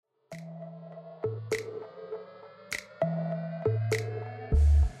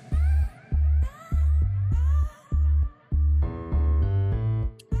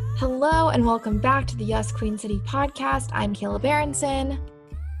Hello and welcome back to the Yes Queen City podcast. I'm Kayla Berenson.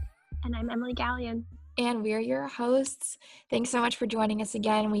 And I'm Emily Gallion. And we're your hosts. Thanks so much for joining us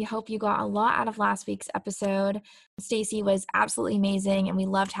again. We hope you got a lot out of last week's episode. Stacy was absolutely amazing and we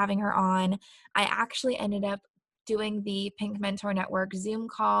loved having her on. I actually ended up doing the Pink Mentor Network Zoom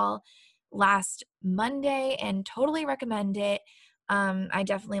call last Monday and totally recommend it. I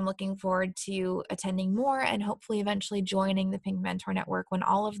definitely am looking forward to attending more and hopefully eventually joining the Pink Mentor Network when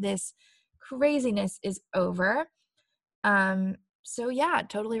all of this craziness is over. So yeah,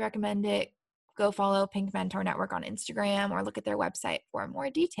 totally recommend it. Go follow Pink Mentor Network on Instagram or look at their website for more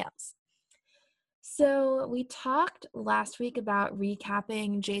details. So we talked last week about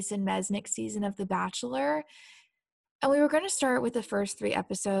recapping Jason Mesnick's season of The Bachelor, and we were going to start with the first 3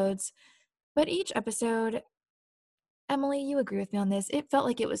 episodes, but each episode, Emily, you agree with me on this, it felt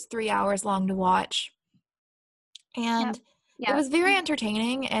like it was 3 hours long to watch. And It was very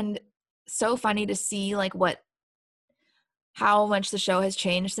entertaining and so funny to see like how much the show has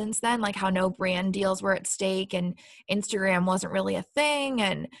changed since then, like how no brand deals were at stake and Instagram wasn't really a thing,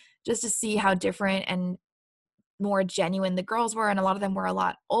 and just to see how different and more genuine the girls were, and a lot of them were a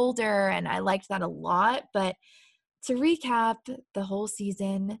lot older, and I liked that a lot. But to recap the whole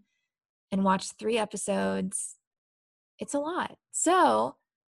season and watch 3 episodes, it's a lot. So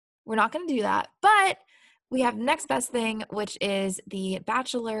we're not going to do that, but we have next best thing, which is the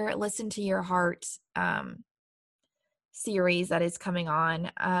Bachelor Listen to Your Heart series that is coming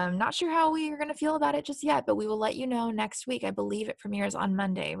on. Not sure how we are going to feel about it just yet, but we will let you know next week. I believe it premieres on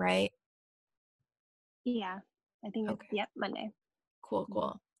Monday, right? Yeah, I think okay. Monday.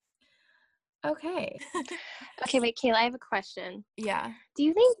 Cool. Okay. Okay, wait, Kayla, I have a question. Yeah. Do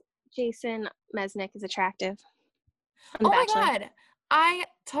you think Jason Mesnick is attractive? Oh my God. I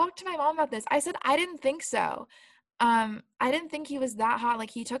talked to my mom about this. I said I didn't think so. I didn't think he was that hot.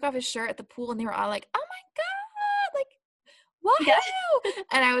 Like, he took off his shirt at the pool and they were all like, oh my God, like, wow. Yeah.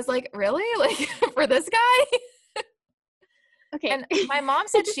 And I was like, really? Like, for this guy? Okay. And my mom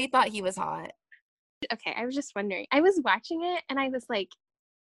said she thought he was hot. Okay, I was just wondering. I was watching it and I was like,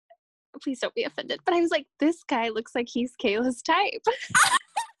 please don't be offended. But I was like, this guy looks like he's Kayla's type.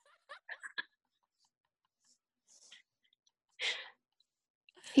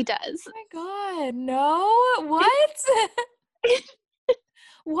 He does. Oh my God, no? What?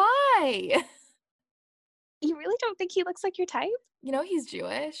 Why? You really don't think he looks like your type? You know, he's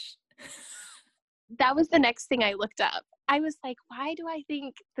Jewish. That was the next thing I looked up. I was like, why do I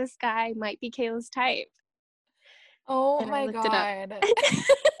think this guy might be Kayla's type? Oh my God.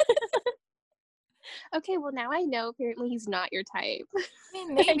 Okay, well now I know apparently he's not your type. I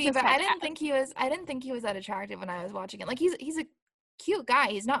mean, maybe, but I didn't think he was that attractive when I was watching it. Like, he's a cute guy.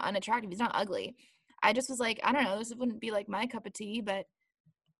 He's not unattractive. He's not ugly. I just was like, I don't know, this wouldn't be like my cup of tea, but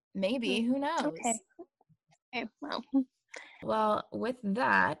maybe, who knows? Okay, well, with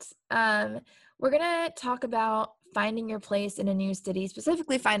that, we're gonna talk about finding your place in a new city,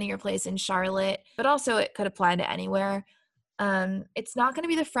 specifically finding your place in Charlotte, but also it could apply to anywhere. It's not going to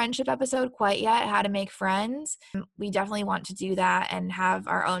be the friendship episode quite yet, how to make friends. We definitely want to do that and have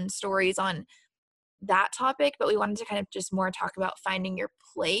our own stories on that topic, but we wanted to kind of just more talk about finding your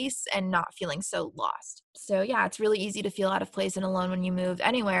place and not feeling so lost. So yeah, it's really easy to feel out of place and alone when you move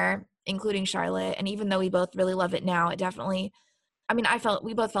anywhere, including Charlotte. And even though we both really love it now, it definitely, I mean,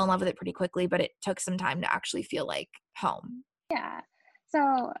 we both fell in love with it pretty quickly, but it took some time to actually feel like home. Yeah.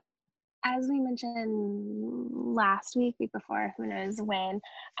 So as we mentioned last week before, who knows when,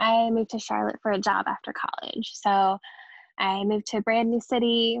 I moved to Charlotte for a job after college. So I moved to a brand new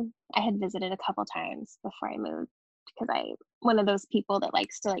city. I had visited a couple times before I moved because I'm one of those people that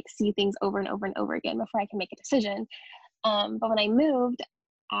likes to like see things over and over and over again before I can make a decision. But when I moved,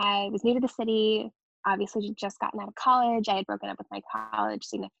 I was new to the city, obviously just gotten out of college. I had broken up with my college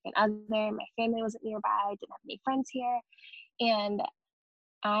significant other. My family wasn't nearby, didn't have any friends here. And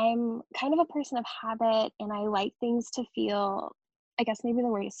I'm kind of a person of habit and I like things to feel, I guess maybe the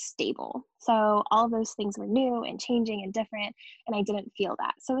word is stable. So all of those things were new and changing and different, and I didn't feel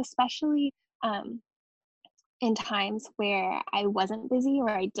that. So especially in times where I wasn't busy or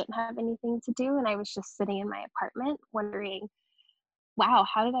I didn't have anything to do and I was just sitting in my apartment wondering, wow,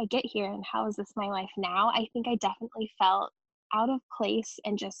 how did I get here and how is this my life now? I think I definitely felt out of place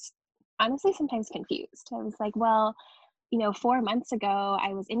and just honestly sometimes confused. I was like, well, 4 months ago,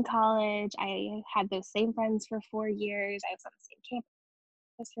 I was in college. I had those same friends for 4 years. I was on the same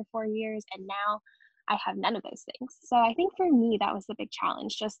campus for 4 years, and now I have none of those things. So I think for me, that was the big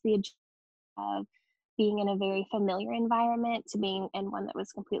challenge, just the adjustment of being in a very familiar environment to being in one that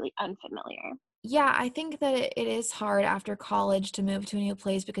was completely unfamiliar. Yeah, I think that it is hard after college to move to a new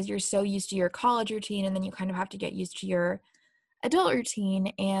place because you're so used to your college routine and then you kind of have to get used to your adult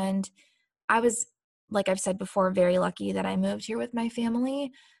routine. And I was, like I've said before, very lucky that I moved here with my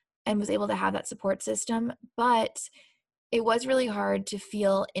family and was able to have that support system. But it was really hard to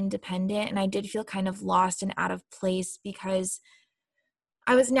feel independent. And I did feel kind of lost and out of place because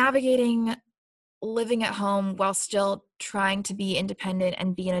I was navigating living at home while still trying to be independent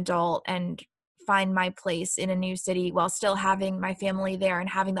and be an adult and find my place in a new city while still having my family there and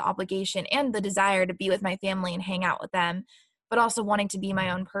having the obligation and the desire to be with my family and hang out with them, but also wanting to be my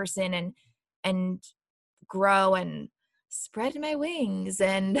own person and grow and spread my wings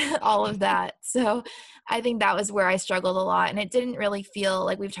and all of that. So I think that was where I struggled a lot, and it didn't really feel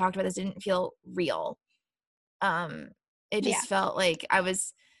like, we've talked about this, didn't feel real. um, it Yeah. just felt like I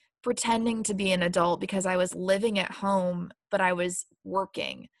was pretending to be an adult because I was living at home, but I was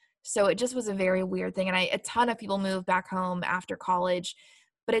working. So it just was a very weird thing. And a ton of people move back home after college,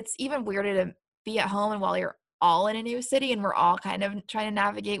 but it's even weirder to be at home and while you're all in a new city and we're all kind of trying to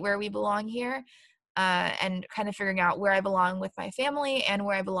navigate where we belong here, and kind of figuring out where I belong with my family and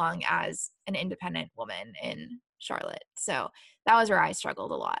where I belong as an independent woman in Charlotte. So that was where I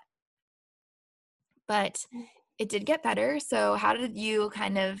struggled a lot. But it did get better. So how did you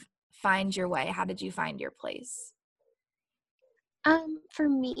kind of find your way? How did you find your place? For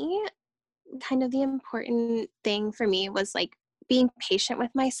me, kind of the important thing for me was like being patient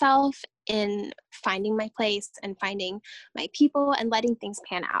with myself in finding my place and finding my people and letting things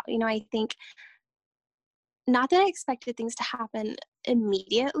pan out. I think not that I expected things to happen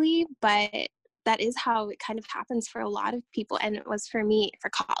immediately, but that is how it kind of happens for a lot of people. And it was for me for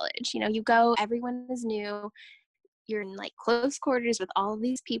college. You go, everyone is new, you're in like close quarters with all of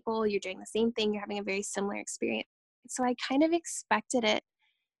these people, you're doing the same thing, you're having a very similar experience. So I kind of expected it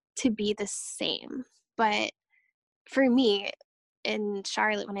to be the same. But for me in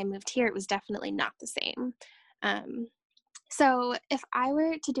Charlotte, when I moved here, it was definitely not the same. Um, so if I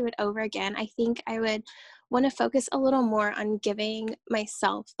were to do it over again, I think I would want to focus a little more on giving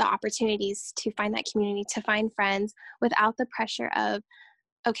myself the opportunities to find that community, to find friends without the pressure of,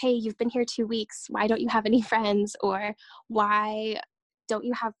 okay, you've been here 2 weeks. Why don't you have any friends? Or why don't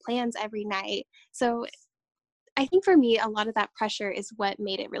you have plans every night? So I think for me, a lot of that pressure is what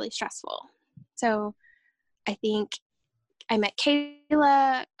made it really stressful. So I think I met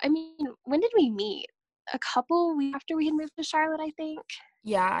Kayla. I mean, when did we meet? A couple weeks after we had moved to Charlotte, I think.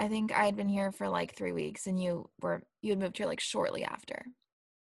 Yeah, I think I had been here for like 3 weeks and you had moved here like shortly after.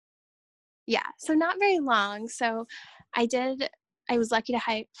 Yeah, so not very long. So I did, I was lucky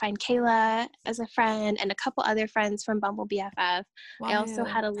to find Kayla as a friend and a couple other friends from Bumble BFF. I also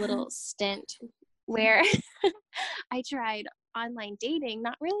Wahoo. had a little stint where I tried online dating,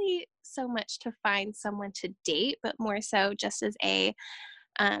 not really so much to find someone to date, but more so just as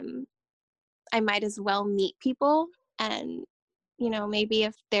um, I might as well meet people and, maybe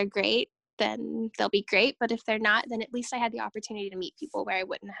if they're great, then they'll be great. But if they're not, then at least I had the opportunity to meet people where I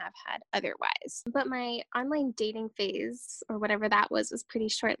wouldn't have had otherwise. But my online dating phase, or whatever that was pretty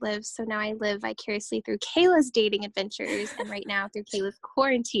short lived. So now I live vicariously through Kayla's dating adventures and right now through Kayla's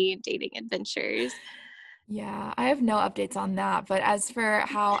quarantine dating adventures. Yeah, I have no updates on that, but as for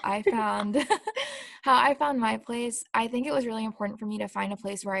how I found how I found my place, I think it was really important for me to find a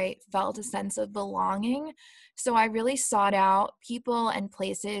place where I felt a sense of belonging. So I really sought out people and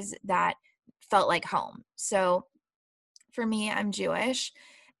places that felt like home. So for me, I'm Jewish,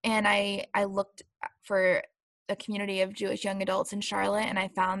 and I looked for a community of Jewish young adults in Charlotte, and I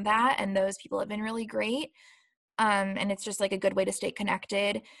found that, and those people have been really great. And it's just like a good way to stay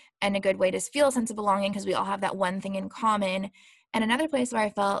connected and a good way to feel a sense of belonging because we all have that one thing in common. And another place where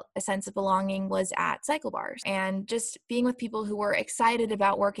I felt a sense of belonging was at cycle bars and just being with people who were excited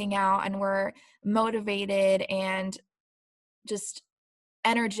about working out and were motivated and just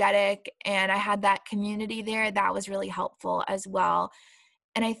energetic. And I had that community there that was really helpful as well.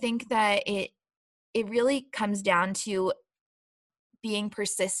 And I think that it really comes down to being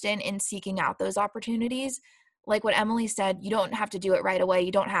persistent in seeking out those opportunities. Like what Emily said, you don't have to do it right away.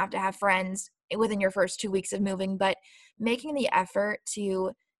 You don't have to have friends within your first 2 weeks of moving, but making the effort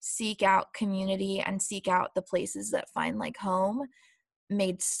to seek out community and seek out the places that find like home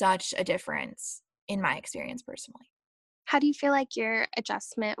made such a difference in my experience personally. How do you feel like your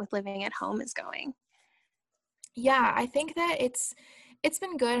adjustment with living at home is going? Yeah, I think that it's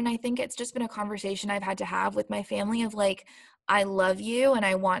been good, and I think it's just been a conversation I've had to have with my family of like, I love you and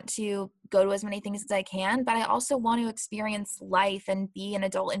I want to go to as many things as I can, but I also want to experience life and be an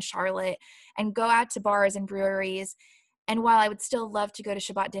adult in Charlotte and go out to bars and breweries And while I would still love to go to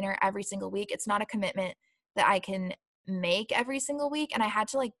Shabbat dinner every single week, it's not a commitment that I can make every single week. And I had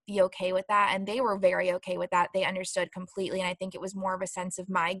to like be okay with that. And they were very okay with that. They understood completely. And I think it was more of a sense of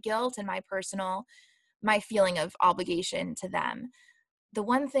my guilt and my feeling of obligation to them. The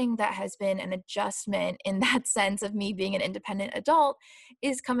one thing that has been an adjustment in that sense of me being an independent adult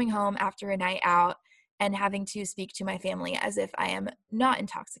is coming home after a night out and having to speak to my family as if I am not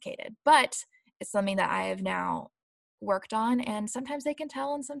intoxicated. But it's something that I have now worked on, and sometimes they can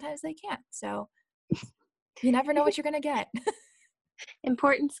tell and sometimes they can't. So you never know what you're going to get.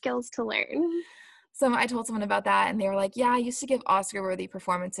 Important skills to learn. So I told someone about that and they were like, yeah, I used to give Oscar worthy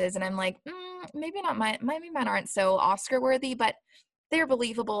performances. And I'm like, maybe not maybe mine aren't so Oscar worthy, but they're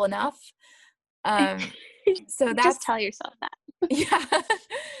believable enough. So that's just tell yourself that. Yeah,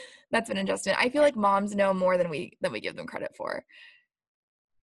 that's been an adjustment. I feel like moms know more than we give them credit for.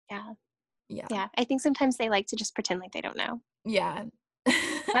 Yeah. I think sometimes they like to just pretend like they don't know. Yeah.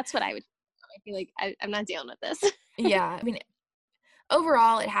 That's what I would. I feel like I'm not dealing with this. Yeah. I mean,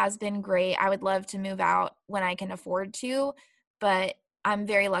 overall, it has been great. I would love to move out when I can afford to, but I'm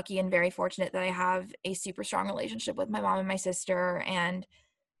very lucky and very fortunate that I have a super strong relationship with my mom and my sister, and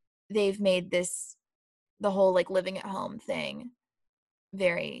they've made the whole like living at home thing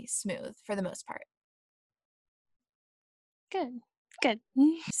very smooth for the most part. Good.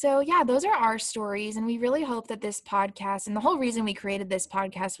 So yeah, those are our stories, and we really hope that this podcast, and the whole reason we created this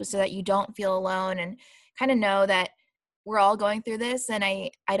podcast was so that you don't feel alone and kind of know that we're all going through this. And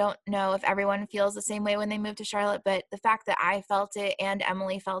I don't know if everyone feels the same way when they move to Charlotte, but the fact that I felt it and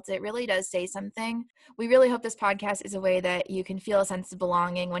Emily felt it really does say something. We really hope this podcast is a way that you can feel a sense of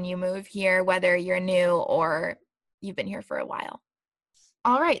belonging when you move here, whether you're new or you've been here for a while.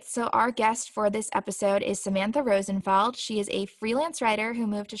 All right, so our guest for this episode is Samantha Rosenfeld. She is a freelance writer who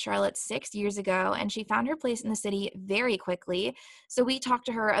moved to Charlotte 6 years ago, and she found her place in the city very quickly. So we talked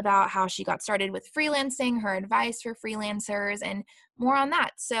to her about how she got started with freelancing, her advice for freelancers, and more on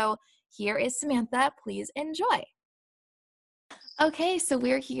that. So here is Samantha. Please enjoy. Okay, so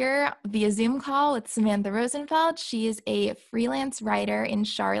we're here via Zoom call with Samantha Rosenfeld. She is a freelance writer in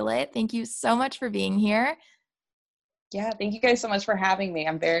Charlotte. Thank you so much for being here. Yeah, thank you guys so much for having me.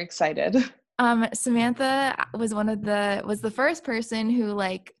 I'm very excited. Samantha was the first person who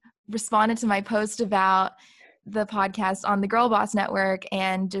like responded to my post about the podcast on the Girl Boss Network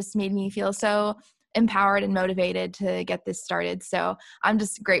and just made me feel so empowered and motivated to get this started. So I'm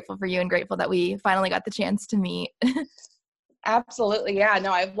just grateful for you and grateful that we finally got the chance to meet. Absolutely. Yeah,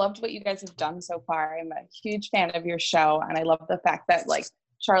 no, I've loved what you guys have done so far. I'm a huge fan of your show, and I love the fact that like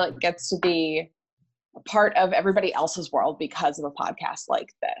Charlotte gets to be a part of everybody else's world because of a podcast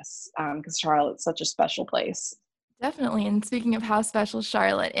like this, because Charlotte's such a special place. Definitely. And speaking of how special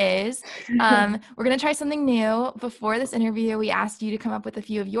Charlotte is, we're going to try something new. Before this interview, we asked you to come up with a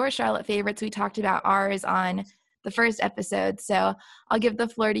few of your Charlotte favorites. We talked about ours on the first episode. So I'll give the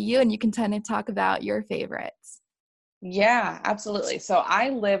floor to you and you can kind of talk about your favorites. Yeah, absolutely. So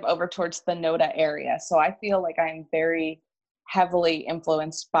I live over towards the NODA area. So I feel like I'm very heavily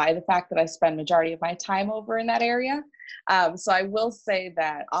influenced by the fact that I spend majority of my time over in that area. So I will say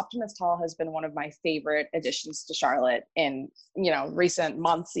that Optimist Hall has been one of my favorite additions to Charlotte in, recent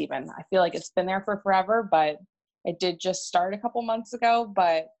months even. I feel like it's been there for forever, but it did just start a couple months ago.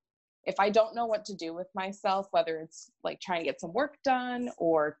 But if I don't know what to do with myself, whether it's like trying to get some work done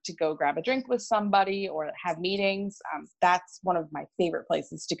or to go grab a drink with somebody or have meetings, that's one of my favorite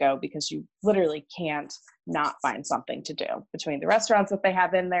places to go because you literally can't not find something to do. Between the restaurants that they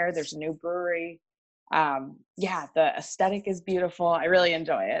have in there, there's a new brewery. The aesthetic is beautiful. I really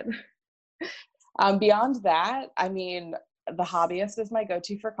enjoy it. Beyond that, I mean, The Hobbyist is my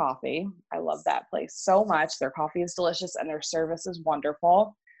go-to for coffee. I love that place so much. Their coffee is delicious and their service is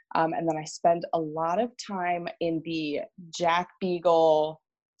wonderful. And then I spend a lot of time in the Jack Beagle,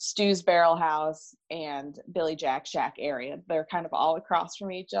 Stu's Barrel House, and Billy Jack Shack area. They're kind of all across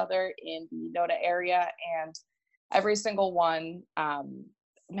from each other in the NODA area. And every single one,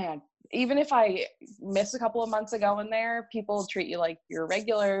 even if I miss a couple of months ago in there, people treat you like you're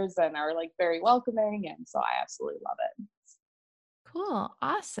regulars and are like very welcoming. And so I absolutely love it. Cool.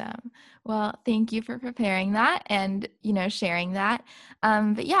 Awesome. Well, thank you for preparing that and, sharing that.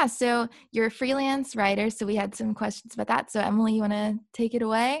 But yeah, so you're a freelance writer. So we had some questions about that. So Emily, you want to take it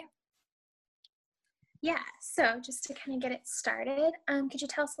away? Yeah. So just to kind of get it started, could you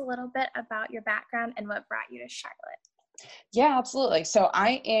tell us a little bit about your background and what brought you to Charlotte? Yeah, absolutely. So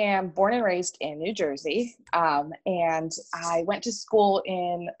I am born and raised in New Jersey, and I went to school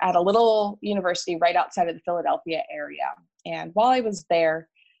at a little university right outside of the Philadelphia area. And while I was there,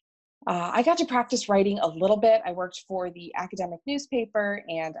 I got to practice writing a little bit. I worked for the academic newspaper,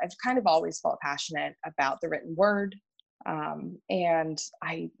 and I've kind of always felt passionate about the written word. And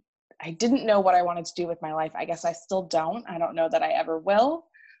I didn't know what I wanted to do with my life. I guess I still don't. I don't know that I ever will.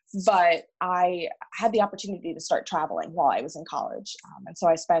 But I had the opportunity to start traveling while I was in college. And so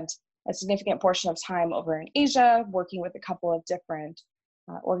I spent a significant portion of time over in Asia, working with a couple of different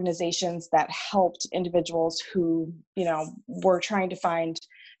organizations that helped individuals who, were trying to find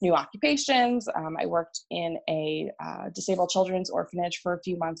new occupations. I worked in a disabled children's orphanage for a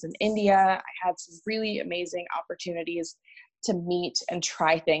few months in India. I had some really amazing opportunities to meet and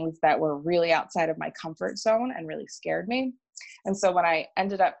try things that were really outside of my comfort zone and really scared me. And so when I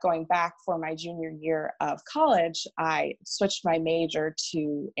ended up going back for my junior year of college, I switched my major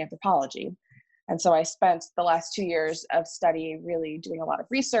to anthropology. And so I spent the last 2 years of study really doing a lot of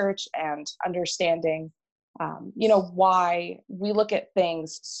research and understanding, why we look at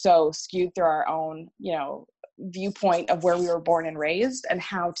things so skewed through our own, viewpoint of where we were born and raised, and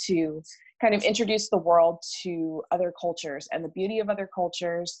how to kind of introduce the world to other cultures and the beauty of other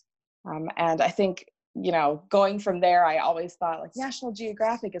cultures. And I think, going from there, I always thought like National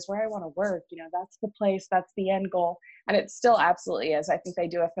Geographic is where I want to work. That's the place, that's the end goal. And it still absolutely is. I think they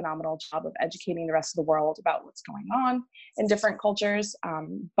do a phenomenal job of educating the rest of the world about what's going on in different cultures.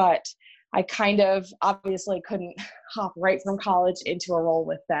 But I kind of obviously couldn't hop right from college into a role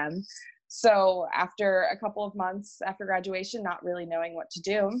with them. So after a couple of months after graduation, not really knowing what to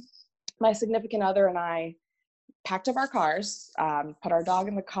do, my significant other and I packed up our cars, put our dog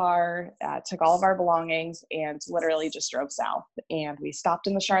in the car, took all of our belongings, and literally just drove south. And we stopped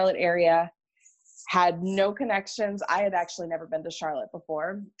in the Charlotte area, had no connections. I had actually never been to Charlotte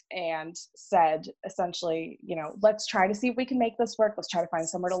before, and said essentially, let's try to see if we can make this work. Let's try to find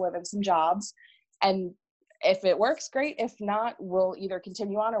somewhere to live and some jobs. And if it works, great. If not, we'll either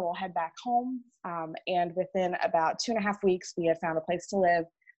continue on or we'll head back home. And within about 2.5 weeks, we had found a place to live.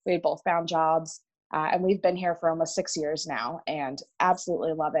 We had both found jobs. And we've been here for almost 6 years now and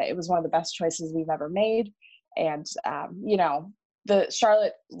absolutely love it. It was one of the best choices we've ever made. And, the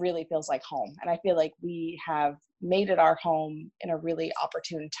Charlotte really feels like home. And I feel like we have made it our home in a really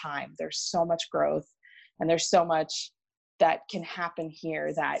opportune time. There's so much growth and there's so much that can happen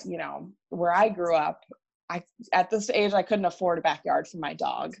here that, where I grew up, at this age, I couldn't afford a backyard for my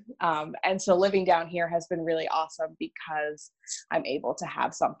dog. And so living down here has been really awesome because I'm able to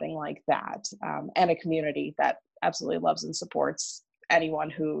have something like that, and a community that absolutely loves and supports anyone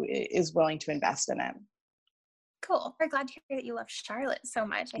who is willing to invest in it. Cool. We're glad to hear that you love Charlotte so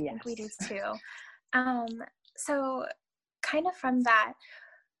much. I think we do too. So kind of from that,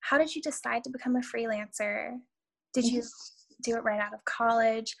 how did you decide to become a freelancer? Did you do it right out of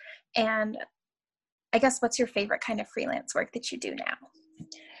college? And I guess what's your favorite kind of freelance work that you do now?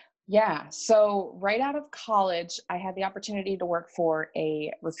 Yeah. So right out of college, I had the opportunity to work for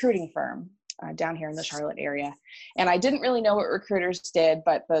a recruiting firm down here in the Charlotte area. And I didn't really know what recruiters did,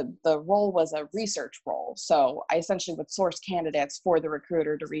 but the role was a research role. So I essentially would source candidates for the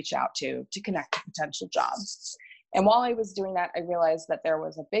recruiter to reach out to connect to potential jobs. And while I was doing that, I realized that there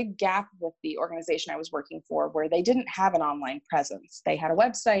was a big gap with the organization I was working for where they didn't have an online presence. They had a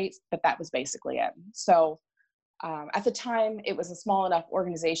website, but that was basically it. So at the time, it was a small enough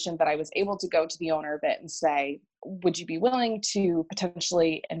organization that I was able to go to the owner of it and say, would you be willing to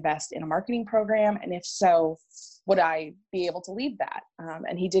potentially invest in a marketing program? And if so, would I be able to lead that?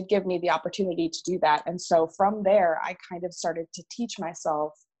 And he did give me the opportunity to do that. And so from there, I kind of started to teach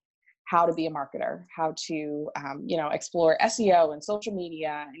myself how to be a marketer, how to, explore SEO and social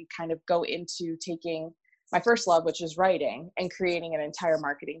media and kind of go into taking my first love, which is writing, and creating an entire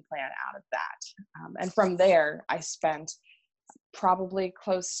marketing plan out of that. And from there, I spent probably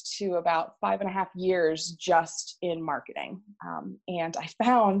close to about 5.5 years just in marketing. And I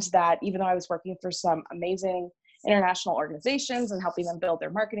found that even though I was working for some amazing international organizations and helping them build their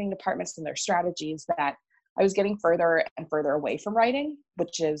marketing departments and their strategies, that I was getting further and further away from writing,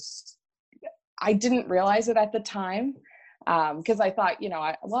 which is, I didn't realize it at the time. Because I thought,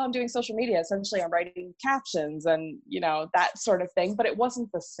 while I'm doing social media, essentially I'm writing captions and, that sort of thing, but it wasn't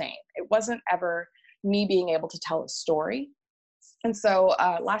the same. It wasn't ever me being able to tell a story. And so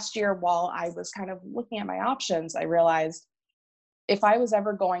last year, while I was kind of looking at my options, I realized if I was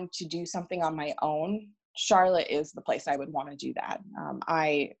ever going to do something on my own, Charlotte is the place I would want to do that.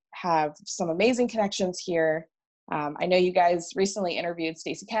 I have some amazing connections here. I know you guys recently interviewed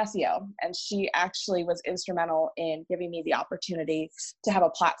Stacey Cassio, and she actually was instrumental in giving me the opportunity to have a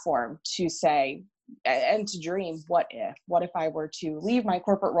platform to say and to dream, what if I were to leave my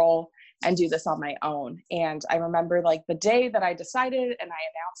corporate role and do this on my own. And I remember like the day that I decided and I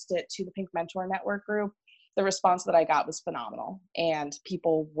announced it to the Pink Mentor Network group, the response that I got was phenomenal. And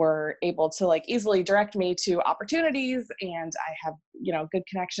people were able to like easily direct me to opportunities. And I have, good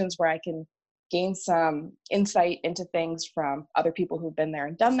connections where I can gain some insight into things from other people who've been there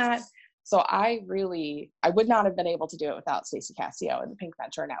and done that. So I would not have been able to do it without Stacey Cassio and the Pink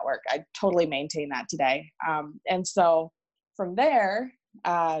Mentor Network. I totally maintain that today. And so from there,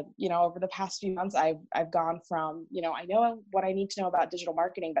 over the past few months, I've gone from, I know what I need to know about digital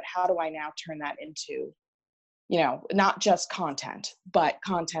marketing, but how do I now turn that into, not just content, but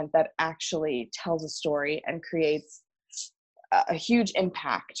content that actually tells a story and creates a huge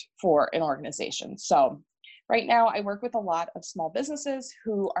impact for an organization. So right now I work with a lot of small businesses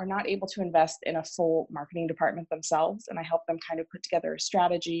who are not able to invest in a full marketing department themselves. And I help them kind of put together a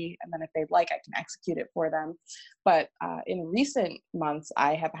strategy. And then if they'd like, I can execute it for them. But in recent months,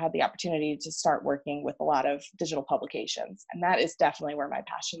 I have had the opportunity to start working with a lot of digital publications. And that is definitely where my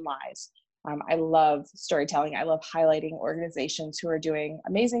passion lies. I love storytelling. I love highlighting organizations who are doing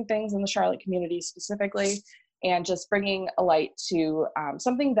amazing things in the Charlotte community specifically, and just bringing a light to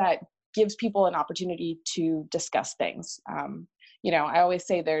something that gives people an opportunity to discuss things. I always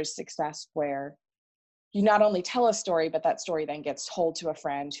say there's success where you not only tell a story, but that story then gets told to a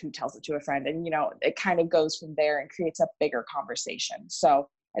friend who tells it to a friend. And, it kind of goes from there and creates a bigger conversation. So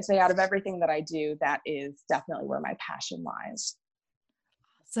I'd say out of everything that I do, that is definitely where my passion lies.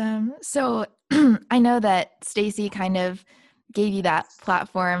 Awesome. So I know that Stacey kind of gave you that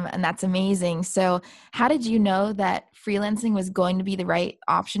platform, and that's amazing. So how did you know that freelancing was going to be the right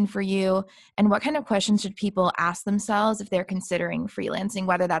option for you? And what kind of questions should people ask themselves if they're considering freelancing,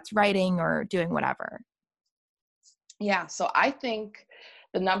 whether that's writing or doing whatever? Yeah, so I think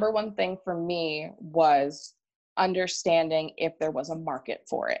the number one thing for me was understanding if there was a market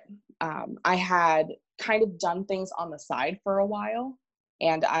for it. I had kind of done things on the side for a while,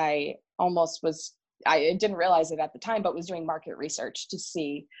 and I didn't realize it at the time, but was doing market research to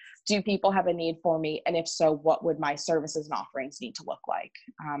see, do people have a need for me? And if so, what would my services and offerings need to look like?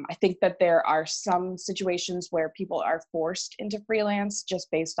 I think that there are some situations where people are forced into freelance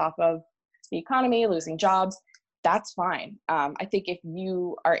just based off of the economy, losing jobs. That's fine. I think if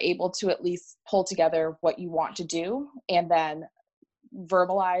you are able to at least pull together what you want to do and then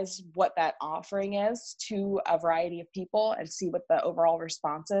verbalize what that offering is to a variety of people and see what the overall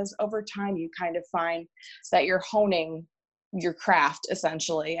response is, over time you kind of find that you're honing your craft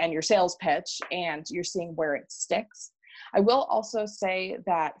essentially and your sales pitch, and you're seeing where it sticks. I will also say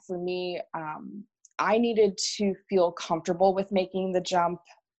that for me, I needed to feel comfortable with making the jump,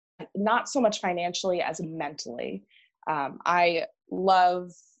 not so much financially as mentally. I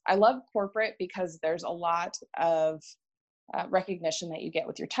love corporate because there's a lot of recognition that you get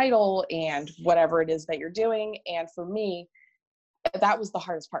with your title and whatever it is that you're doing. And for me, that was the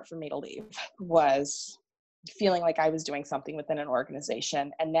hardest part for me to leave, was feeling like I was doing something within an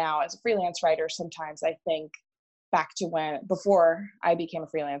organization. And now as a freelance writer, sometimes I think back to before I became a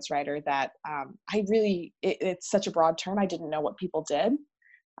freelance writer, that it's such a broad term. I didn't know what people did.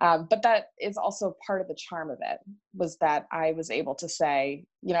 But that is also part of the charm of it, was that I was able to say,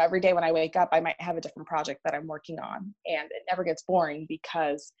 every day when I wake up, I might have a different project that I'm working on, and it never gets boring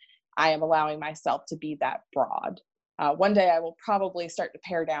because I am allowing myself to be that broad. One day I will probably start to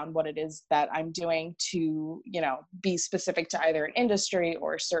pare down what it is that I'm doing to, be specific to either an industry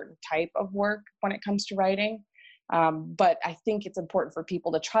or a certain type of work when it comes to writing. But I think it's important for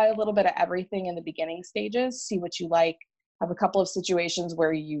people to try a little bit of everything in the beginning stages, see what you like. Have a couple of situations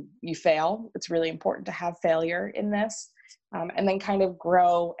where you fail. It's really important to have failure in this, and then kind of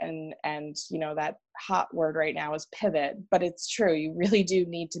grow and that hot word right now is pivot, but it's true. You really do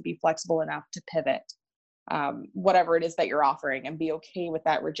need to be flexible enough to pivot, whatever it is that you're offering, and be okay with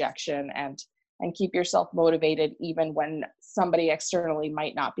that rejection, and keep yourself motivated even when somebody externally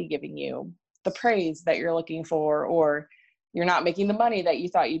might not be giving you the praise that you're looking for, or you're not making the money that you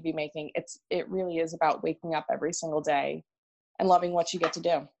thought you'd be making. It really is about waking up every single day and loving what you get to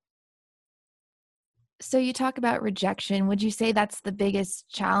do. So you talk about rejection. Would you say that's the biggest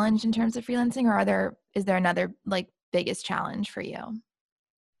challenge in terms of freelancing, or is there another biggest challenge for you?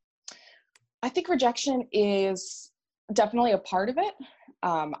 I think rejection is definitely a part of it.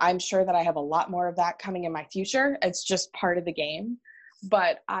 I'm sure that I have a lot more of that coming in my future. It's just part of the game.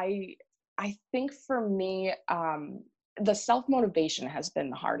 But I think for me, the self-motivation has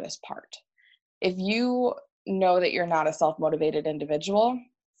been the hardest part. If you know that you're not a self-motivated individual,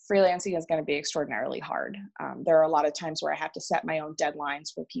 freelancing is going to be extraordinarily hard. There are a lot of times where I have to set my own deadlines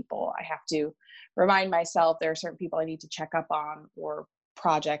for people. I have to remind myself there are certain people I need to check up on, or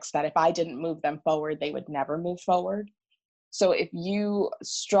projects that if I didn't move them forward, they would never move forward. So if you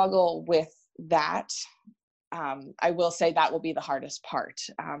struggle with that, I will say that will be the hardest part.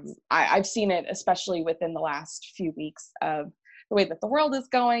 I've seen it, especially within the last few weeks of the way that the world is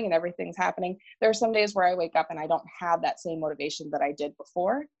going and everything's happening. There are some days where I wake up and I don't have that same motivation that I did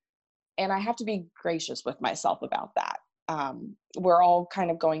before. And I have to be gracious with myself about that. We're all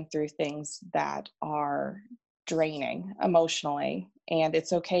kind of going through things that are draining emotionally, and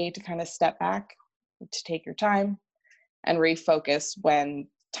it's okay to kind of step back, to take your time and refocus when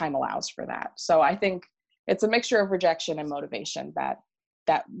time allows for that. So I think it's a mixture of rejection and motivation that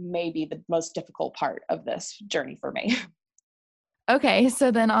may be the most difficult part of this journey for me. Okay,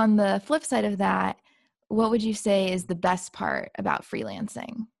 so then on the flip side of that, what would you say is the best part about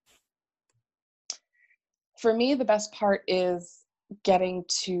freelancing? For me, the best part is getting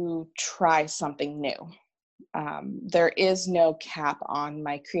to try something new. There is no cap on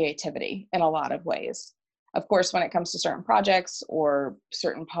my creativity in a lot of ways. Of course, when it comes to certain projects or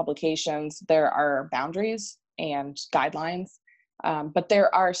certain publications, there are boundaries and guidelines. But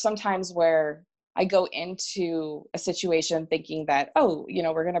there are some times where I go into a situation thinking that, oh,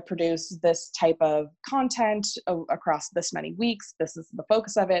 we're going to produce this type of content across this many weeks. This is the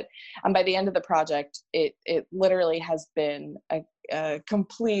focus of it. And by the end of the project, it literally has been a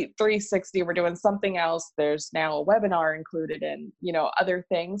complete 360. We're doing something else. There's now a webinar included in, other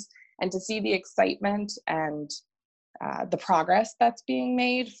things. And to see the excitement and the progress that's being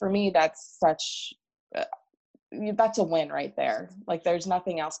made, for me, that's that's a win right there. Like, there's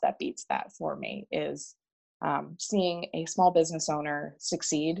nothing else that beats that for me, is seeing a small business owner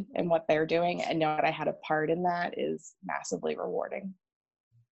succeed in what they're doing and know that I had a part in that is massively rewarding.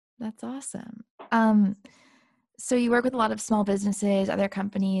 That's awesome. So you work with a lot of small businesses, other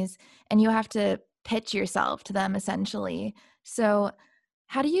companies, and you have to pitch yourself to them essentially. So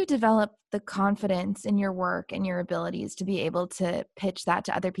how do you develop the confidence in your work and your abilities to be able to pitch that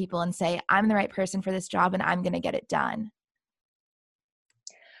to other people and say, I'm the right person for this job and I'm going to get it done?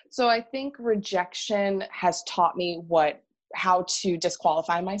 So I think rejection has taught me how to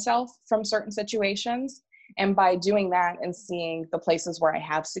disqualify myself from certain situations. And by doing that and seeing the places where I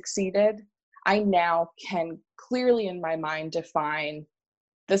have succeeded, I now can clearly in my mind define,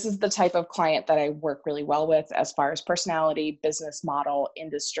 this is the type of client that I work really well with as far as personality, business model,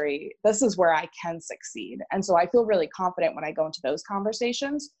 industry. This is where I can succeed. And so I feel really confident when I go into those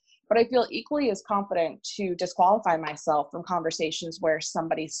conversations, but I feel equally as confident to disqualify myself from conversations where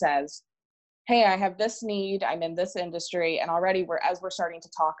somebody says, hey, I have this need, I'm in this industry, and already as we're starting to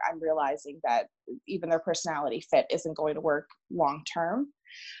talk, I'm realizing that even their personality fit isn't going to work long term.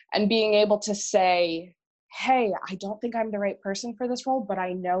 And being able to say, hey, I don't think I'm the right person for this role, but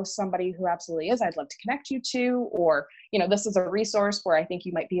I know somebody who absolutely is, I'd love to connect you to, or, this is a resource where I think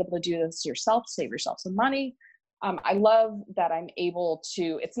you might be able to do this yourself, save yourself some money. I love that I'm able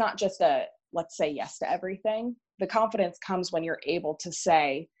to, it's not just let's say yes to everything. The confidence comes when you're able to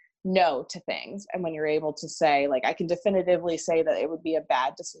say no to things. And when you're able to say, like, I can definitively say that it would be a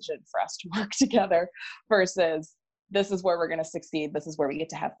bad decision for us to work together versus this is where we're going to succeed. This is where we get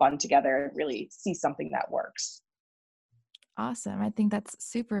to have fun together and really see something that works. Awesome. I think that's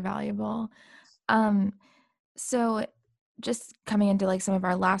super valuable. So just coming into like some of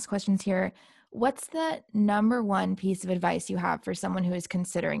our last questions here, what's the number one piece of advice you have for someone who is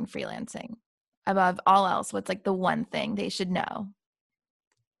considering freelancing? Above all else, what's like the one thing they should know?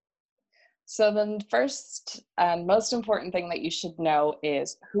 So then the first and most important thing that you should know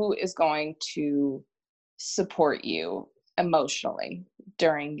is who is going to support you emotionally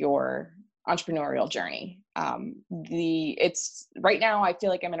during your entrepreneurial journey. It's right now, I feel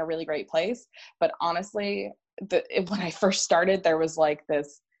like I'm in a really great place, but honestly, when I first started, there was like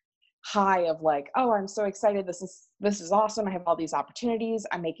this high of like, oh, I'm so excited. This is awesome. I have all these opportunities.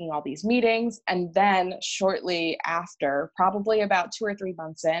 I'm making all these meetings. And then shortly after, probably about 2 or 3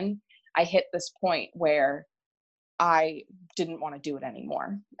 months in, I hit this point where I didn't want to do it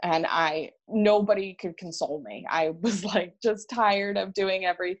anymore. And nobody could console me. I was like just tired of doing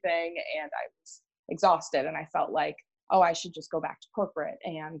everything and I was exhausted and I felt like, oh, I should just go back to corporate.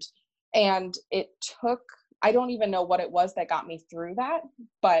 And it took, I don't even know what it was that got me through that,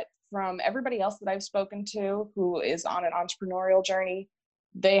 but from everybody else that I've spoken to who is on an entrepreneurial journey,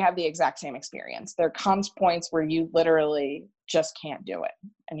 they have the exact same experience. There comes points where you literally just can't do it.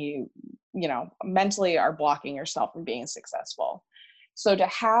 And you mentally are blocking yourself from being successful. So to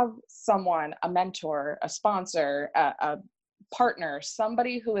have someone, a mentor, a sponsor, a partner,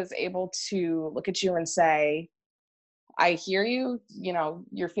 somebody who is able to look at you and say, I hear you,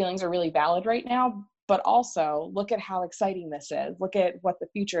 your feelings are really valid right now, but also look at how exciting this is. Look at what the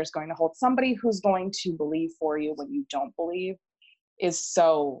future is going to hold. Somebody who's going to believe for you when you don't believe is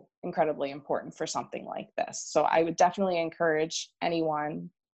so incredibly important for something like this. So I would definitely encourage anyone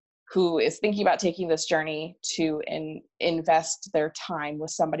who is thinking about taking this journey to invest their time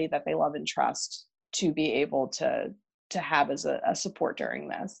with somebody that they love and trust to be able to have as a support during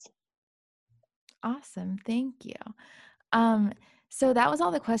this. Awesome. Thank you. So that was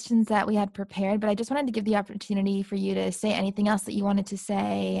all the questions that we had prepared, but I just wanted to give the opportunity for you to say anything else that you wanted to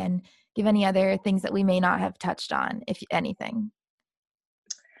say and give any other things that we may not have touched on, if anything.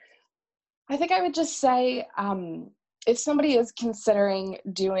 I think I would just say, if somebody is considering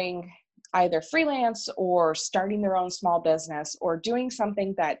doing either freelance or starting their own small business or doing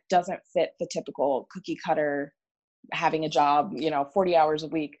something that doesn't fit the typical cookie cutter, having a job, 40 hours a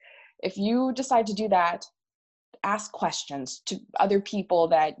week, if you decide to do that, ask questions to other people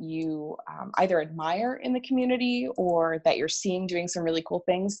that you either admire in the community or that you're seeing doing some really cool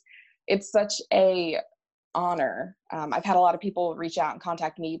things. It's such a honor. I've had a lot of people reach out and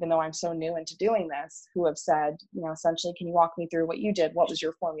contact me, even though I'm so new into doing this, who have said, essentially, can you walk me through what you did? What was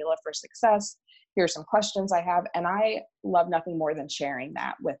your formula for success? Here are some questions I have. And I love nothing more than sharing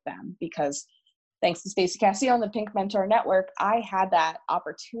that with them, because thanks to Stacey Cassio and the Pink Mentor Network, I had that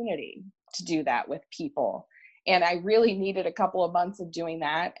opportunity to do that with people. And I really needed a couple of months of doing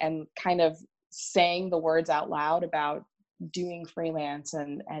that and kind of saying the words out loud about doing freelance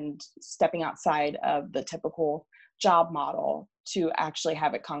and stepping outside of the typical job model to actually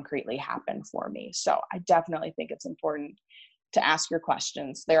have it concretely happen for me. So I definitely think it's important to ask your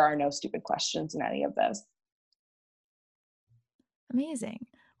questions. There are no stupid questions in any of this. Amazing.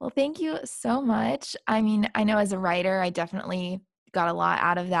 Well, thank you so much. I mean, I know as a writer, I definitely got a lot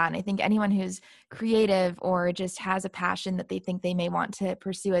out of that. And I think anyone who's creative or just has a passion that they think they may want to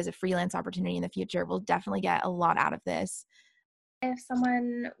pursue as a freelance opportunity in the future will definitely get a lot out of this. If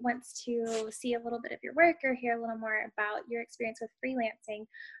someone wants to see a little bit of your work or hear a little more about your experience with freelancing,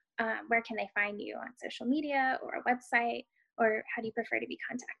 where can they find you? On social media or a website, or how do you prefer to be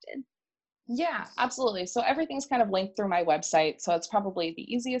contacted? Yeah, absolutely. So everything's kind of linked through my website. So it's probably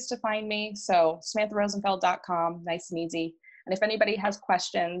the easiest to find me. So SamanthaRosenfeld.com, nice and easy. And if anybody has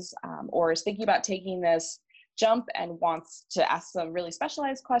questions or is thinking about taking this jump and wants to ask some really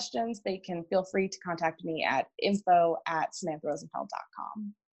specialized questions, they can feel free to contact me at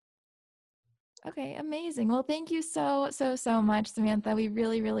info@SamanthaRosenfeld.com. Okay, amazing. Well, thank you so much, Samantha. We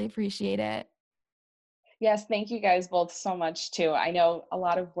really, really appreciate it. Yes, thank you guys both so much too. I know a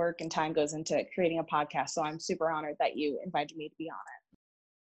lot of work and time goes into creating a podcast, so I'm super honored that you invited me to be on it.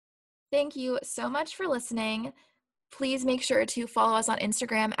 Thank you so much for listening. Please make sure to follow us on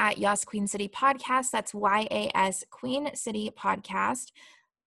Instagram at Yas Queen City Podcast. That's YAS Queen City Podcast.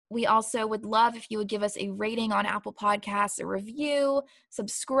 We also would love if you would give us a rating on Apple Podcasts, a review,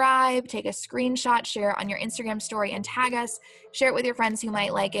 subscribe, take a screenshot, share it on your Instagram story, and tag us. Share it with your friends who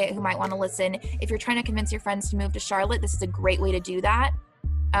might like it, who might want to listen. If you're trying to convince your friends to move to Charlotte, this is a great way to do that,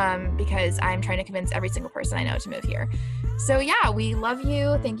 because I'm trying to convince every single person I know to move here. So yeah, we love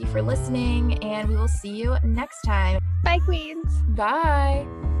you. Thank you for listening, and we will see you next time. Bye, Queens. Bye.